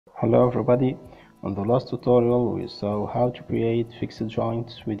Hello everybody, on the last tutorial we saw how to create fixed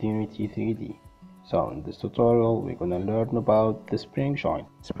joints with Unity 3D. So in this tutorial we're gonna learn about the spring joint.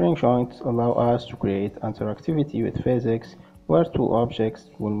 Spring joints allow us to create interactivity with physics where two objects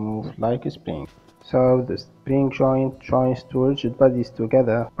will move like a spring. So the spring joint joins two rigid bodies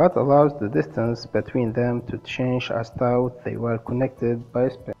together but allows the distance between them to change as though they were connected by a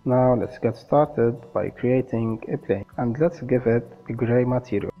spring. Now let's get started by creating a plane and let's give it a gray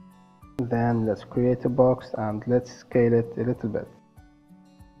material. Then let's create a box and let's scale it a little bit.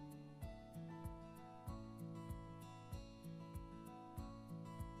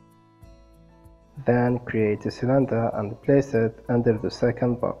 Then create a cylinder and place it under the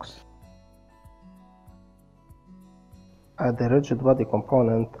second box. Add a rigid body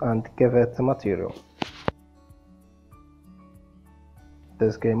component and give it a material.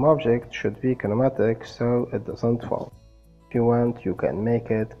 This game object should be kinematic so it doesn't fall. If you want, you can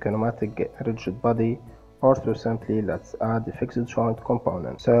make it kinematic rigid body, or to simply let's add a fixed joint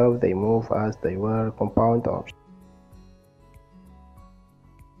component so they move as they were compound objects.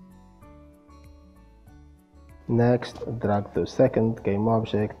 Next, drag the second game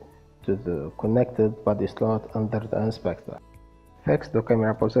object to the connected body slot under the inspector. Fix the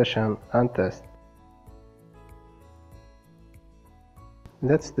camera position and test.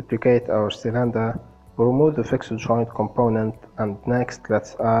 Let's duplicate our cylinder, remove the fixed joint component, and next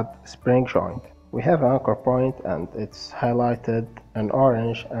let's add a spring joint. We have an anchor point and it's highlighted in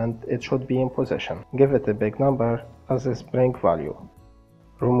orange and it should be in position. Give it a big number as a spring value.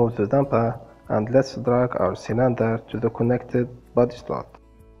 Remove the damper and let's drag our cylinder to the connected body slot.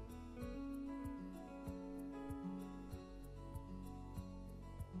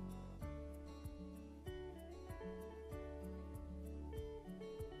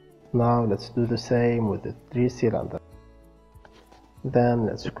 Now let's do the same with the 3 cylinder. Then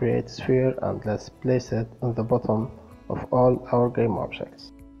let's create a sphere and let's place it on the bottom of all our game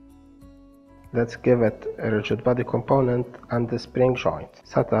objects. Let's give it a rigid body component and a spring joint.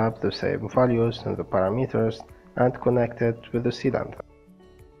 Set up the same values in the parameters and connect it with the cylinder.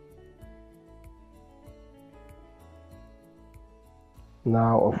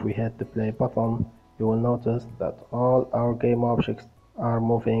 Now if we hit the play button, you will notice that all our game objects are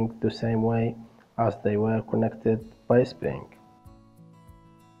moving the same way as they were connected by a spring.